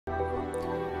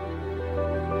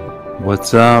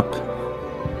What's up?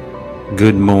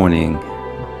 Good morning.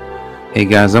 Hey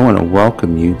guys, I want to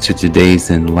welcome you to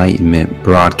today's enlightenment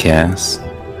broadcast.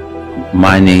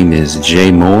 My name is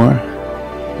Jay Moore,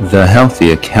 the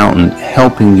healthy accountant,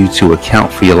 helping you to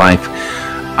account for your life.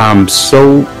 I'm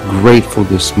so grateful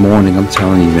this morning. I'm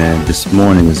telling you, man, this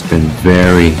morning has been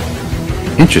very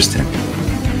interesting.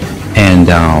 And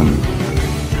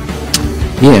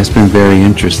it's been very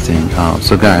interesting.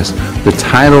 So guys, the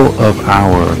title of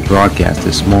our broadcast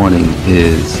this morning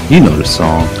is, you know the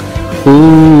song,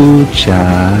 Ooh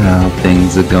Child,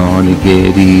 Things Are Gonna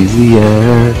Get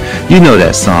Easier. You know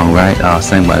that song, right?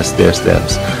 Sang by the Stair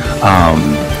Steps.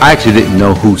 I actually didn't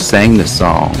know who sang the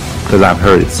song because I've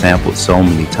heard it sampled so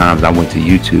many times. I went to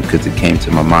YouTube because it came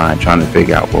to my mind trying to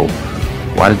figure out, well,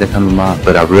 why did that come to mind?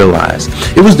 But I realized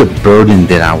it was the burden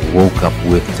that I woke up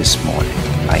with this morning.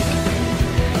 Like,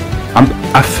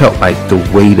 I felt like the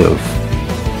weight of,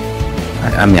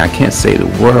 I can't say the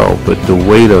world, but the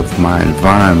weight of my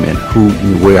environment,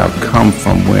 where I've come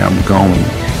from, where I'm going,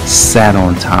 sat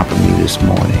on top of me this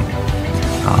morning.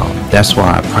 That's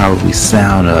why I probably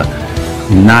sound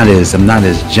I'm not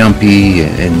as jumpy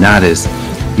and not as,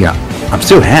 I'm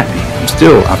still happy.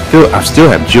 I still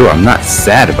have joy. I'm not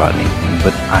sad about anything,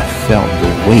 but I felt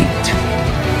the weight.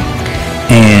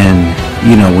 And,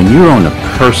 when you're on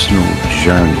a personal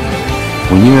journey,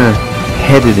 when you're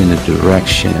headed in a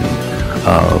direction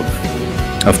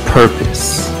of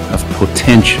purpose, of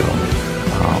potential,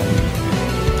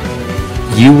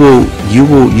 you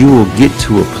will get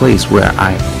to a place where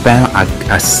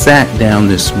I sat down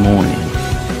this morning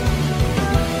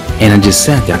and I just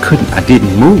sat there. I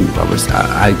didn't move.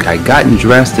 I gotten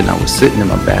dressed and I was sitting in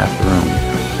my bathroom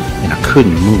and I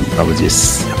couldn't move. I was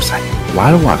like,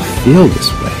 why do I feel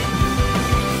this way?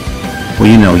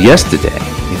 Well, yesterday,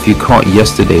 if you caught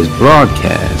yesterday's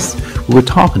broadcast, we were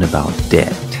talking about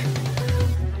debt.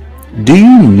 Do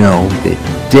you know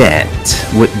that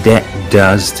what debt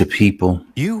does to people?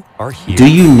 You are here. Do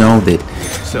you know that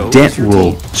debt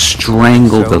will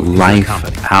strangle the life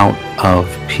out of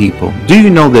people? Do you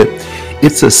know that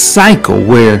it's a cycle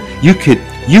where you could,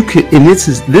 and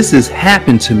this has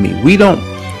happened to me. We don't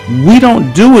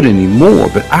do it anymore,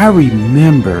 but I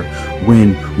remember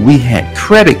when we had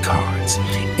credit cards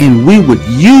and we would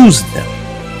use them.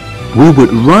 We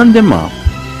would run them up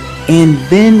and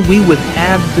then we would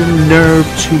have the nerve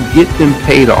to get them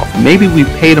paid off. Maybe we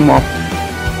paid them off.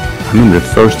 I remember the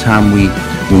first time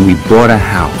when we bought a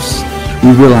house,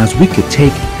 we realized we could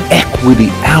take equity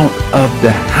out of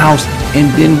the house and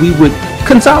then we would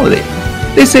consolidate.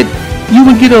 They said you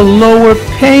would get a lower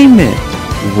payment.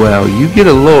 Well, you get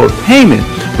a lower payment,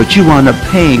 but you wind up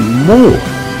paying more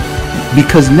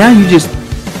because now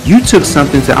you took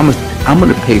something and said, I'm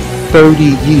going to pay 30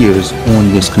 years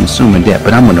on this consumer debt,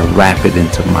 but I'm going to wrap it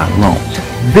into my loan.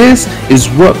 This is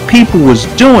what people was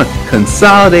doing.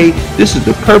 Consolidate. This is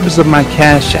the purpose of my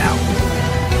cash out.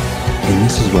 And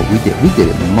this is what we did. We did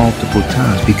it multiple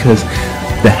times because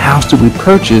the house that we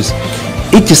purchased,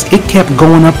 it kept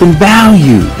going up in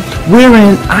value.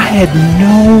 Wherein I had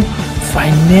no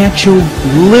financial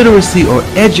literacy or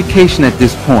education at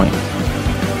this point.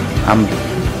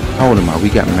 How old am I? We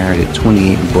got married at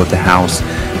 28 and bought the house,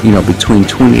 between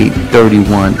 28 and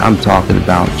 31. I'm talking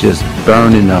about just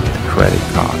burning up the credit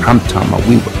card. I'm talking about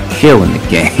we were killing the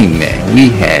game, man.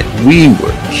 We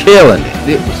were killing it.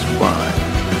 It was fun.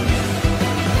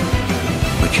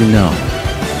 But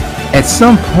at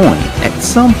some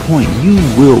point you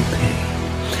will pay.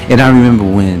 And I remember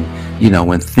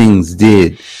when things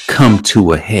did come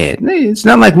to a head. It's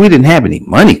not like we didn't have any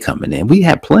money coming in. We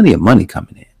had plenty of money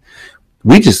coming in.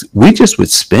 We just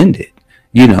would spend it.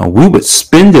 We would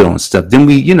spend it on stuff. Then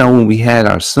when we had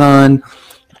our son,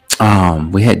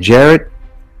 we had Jared,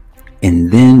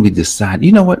 and then we decided,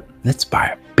 you know what? Let's buy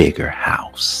a bigger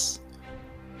house.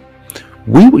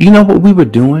 What we were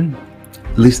doing?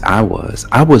 At least I was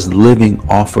living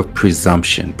off of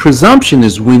presumption. Presumption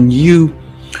is when you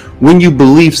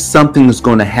believe something is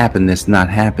going to happen that's not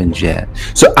happened yet.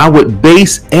 So I would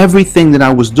base everything that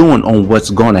I was doing on what's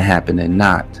going to happen and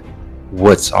not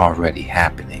what's already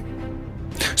happening.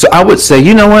 So I would say,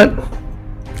 you know what?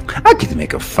 I get to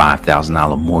make a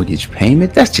 $5,000 mortgage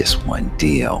payment. That's just one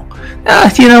deal.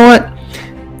 You know what?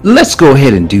 Let's go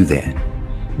ahead and do that.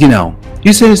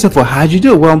 You say to yourself, well, how'd you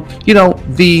do it? Well,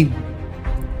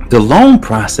 the loan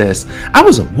process, I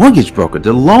was a mortgage broker.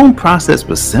 The loan process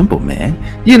was simple, man.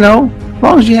 As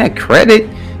long as you had credit,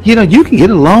 you can get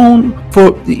a loan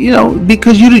for,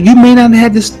 because you may not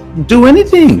have to do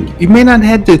anything. You may not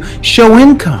have to show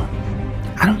income.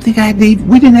 I don't think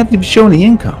we didn't have to show any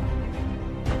income.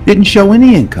 Didn't show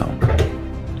any income.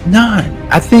 None.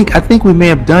 I think we may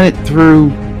have done it through.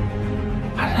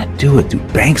 How did I do it? Through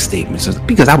bank statements,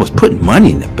 because I was putting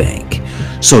money in the bank,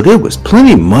 so there was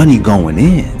plenty of money going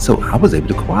in, so I was able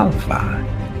to qualify.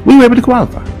 We were able to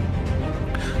qualify.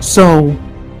 So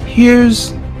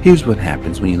here's what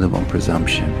happens when you live on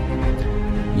presumption.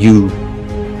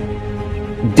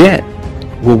 Debt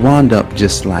will wind up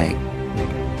just like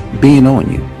being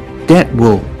on you. Debt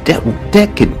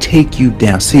can take you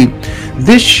down. See,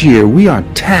 this year we are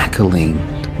tackling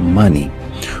money.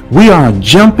 We are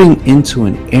jumping into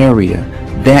an area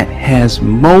that has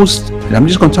and I'm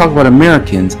just going to talk about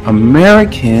Americans.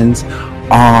 Americans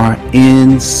are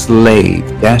enslaved.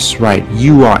 That's right.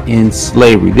 You are in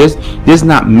slavery. There's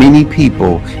not many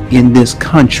people in this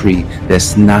country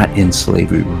that's not in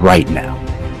slavery right now.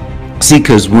 See,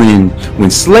 because when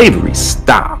slavery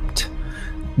stopped,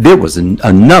 there was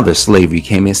another slavery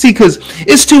came in. See, because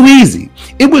it's too easy.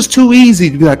 It was too easy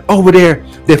to be like, over there,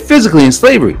 they're physically in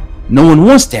slavery. No one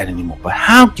wants that anymore. But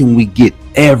how can we get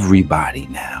everybody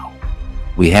now?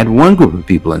 We had one group of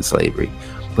people in slavery,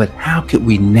 but how could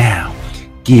we now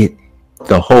get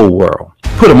the whole world?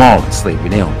 Put them all in slavery.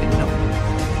 They don't even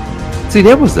know. See,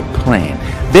 there was a plan.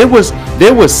 There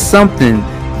was something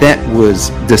that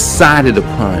was decided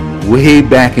upon way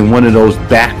back in one of those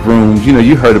back rooms. You know,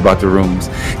 you heard about the rooms,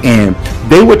 and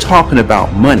they were talking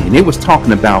about money, and they was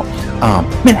talking about,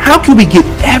 man, how can we get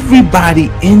everybody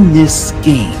in this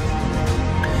scheme?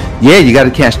 Yeah, you got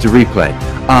to catch the replay.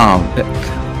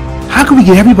 How can we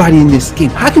get everybody in this scheme?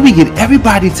 How can we get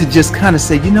everybody to just kind of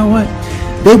say, you know what?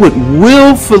 They would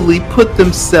willfully put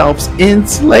themselves in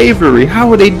slavery. How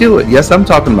would they do it? Yes, I'm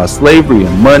talking about slavery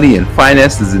and money and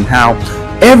finances and how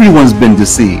everyone's been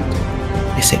deceived.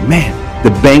 They said, man, the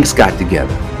banks got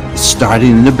together. It started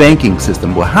in the banking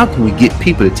system. Well, how can we get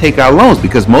people to take our loans?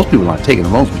 Because most people aren't taking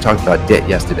loans. We talked about debt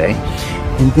yesterday.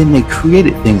 And then they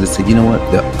created things that said, you know what,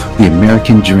 the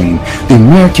American dream. The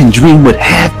American dream would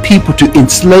have people to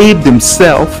enslave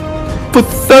themselves for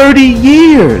 30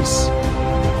 years.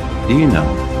 Do you know?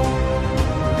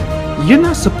 You're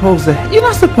not supposed to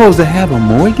have a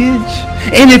mortgage.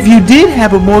 And if you did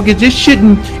have a mortgage, it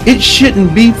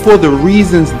shouldn't be for the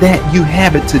reasons that you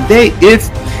have it today.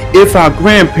 If our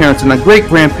grandparents and our great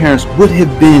grandparents would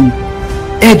have been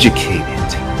educated,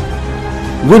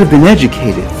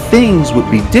 things would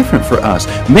be different for us.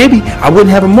 Maybe I wouldn't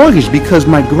have a mortgage because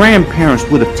my grandparents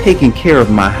would have taken care of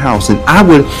my house, and I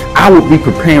would be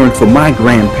preparing for my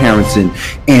grandparents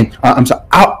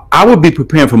I would be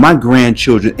preparing for my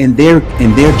grandchildren and their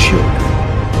children.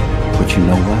 But you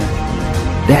know what?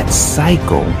 That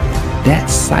cycle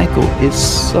is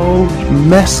so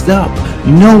messed up.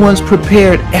 No one's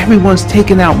prepared. Everyone's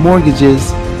taking out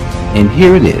mortgages, and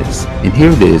here it is.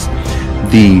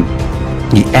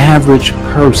 The average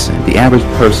person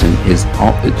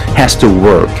has to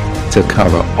work to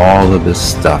cover all of the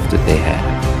stuff that they have.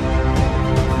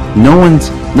 No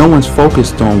one's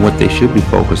focused on what they should be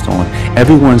focused on.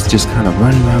 Everyone's just kind of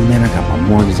running around. Man, I got my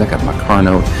mortgage, I got my car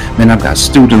note. Man, I've got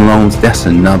student loans. That's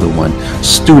another one.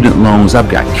 Student loans. I've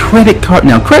got credit card.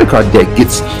 Now, credit card debt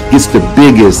gets the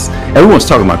biggest. Everyone's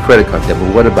talking about credit card debt,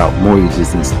 but what about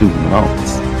mortgages and student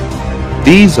loans?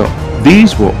 These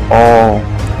were all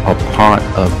a part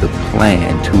of the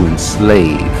plan to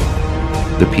enslave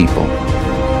the people.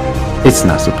 It's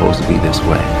not supposed to be this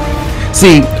way.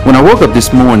 See, when I woke up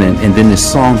this morning and then this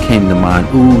song came to mind,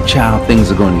 ooh, child, things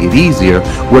are going to get easier.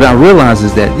 What I realized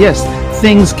is that, yes,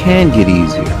 things can get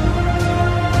easier.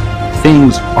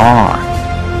 Things are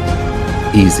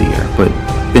easier. But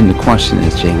then the question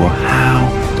is, Jay, well, how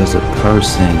does a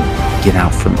person get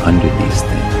out from under these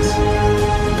things?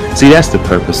 See, that's the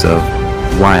purpose of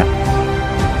why I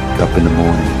up in the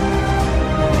morning.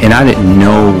 And I didn't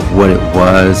know what it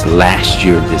was last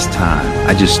year this time.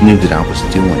 I just knew that I was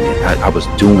doing it. I was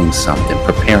doing something,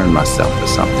 preparing myself for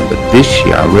something. But this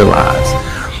year I realized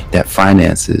that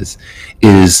finances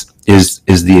is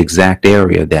the exact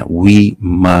area that we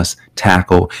must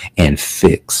tackle and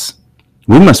fix.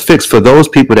 We must fix. For those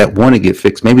people that want to get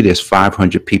fixed, maybe there's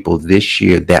 500 people this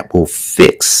year that will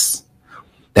fix,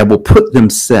 that will put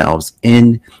themselves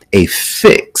in a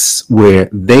fix where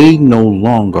they no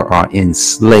longer are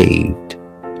enslaved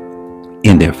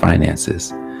in their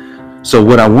finances. So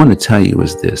what I want to tell you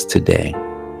is this today.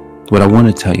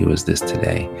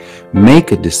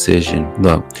 Make a decision.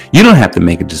 Look, you don't have to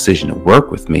make a decision to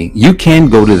work with me. You can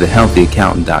go to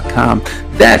thehealthyaccountant.com.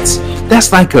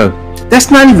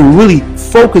 That's not even really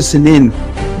focusing in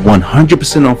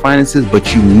 100% on finances,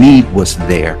 but you need what's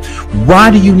there. Why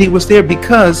do you need what's there?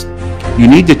 Because you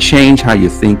need to change how you're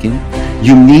thinking.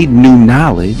 You need new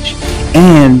knowledge,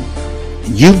 and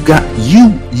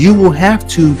you will have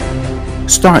to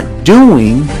start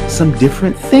doing some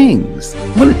different things.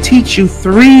 I'm going to teach you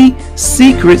 3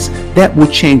 secrets that will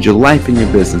change your life and your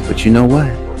business. But you know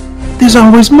what? There's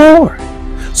always more.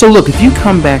 So look, if you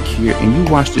come back here and you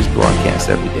watch this broadcast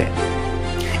every day,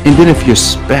 and then if you're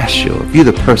special, if you're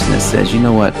the person that says, you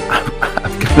know what,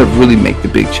 I've got to really make the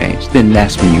big change, then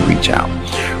that's when you reach out.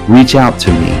 Reach out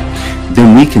to me.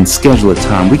 Then we can schedule a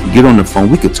time. We can get on the phone.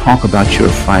 We could talk about your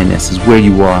finances, where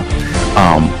you are.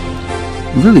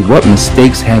 Really, what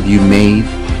mistakes have you made?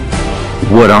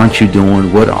 What aren't you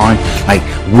doing? What aren't, like,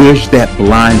 where's that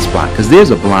blind spot? Because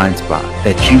there's a blind spot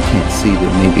that you can't see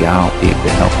that maybe I'll be able to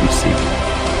help you see.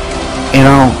 And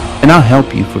I'll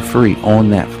help you for free on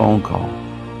that phone call.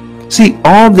 See,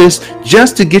 all this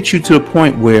just to get you to a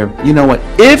point where, you know what,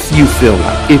 if you feel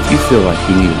like you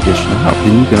need additional help,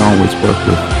 then you can always work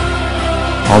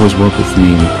with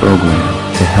me in the program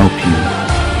to help you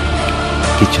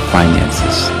get your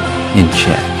finances in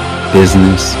check.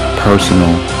 Business,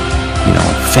 personal,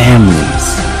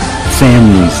 families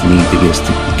need to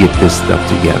get this stuff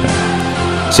together.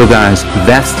 So guys,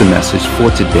 that's the message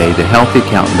for today.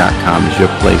 TheHealthyAccountant.com is your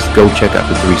place. Go check out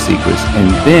the 3 secrets. And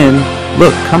then,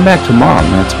 look, come back tomorrow,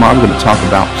 man. Tomorrow we're going to talk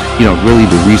about, really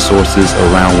the resources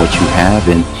around what you have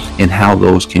and how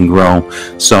those can grow.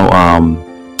 So,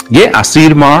 I'll see you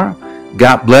tomorrow.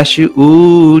 God bless you.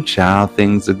 Ooh, child,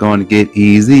 things are going to get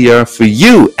easier for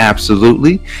you.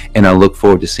 Absolutely. And I look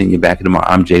forward to seeing you back tomorrow.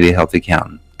 I'm JD, Healthy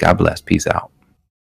Accountant. God bless. Peace out.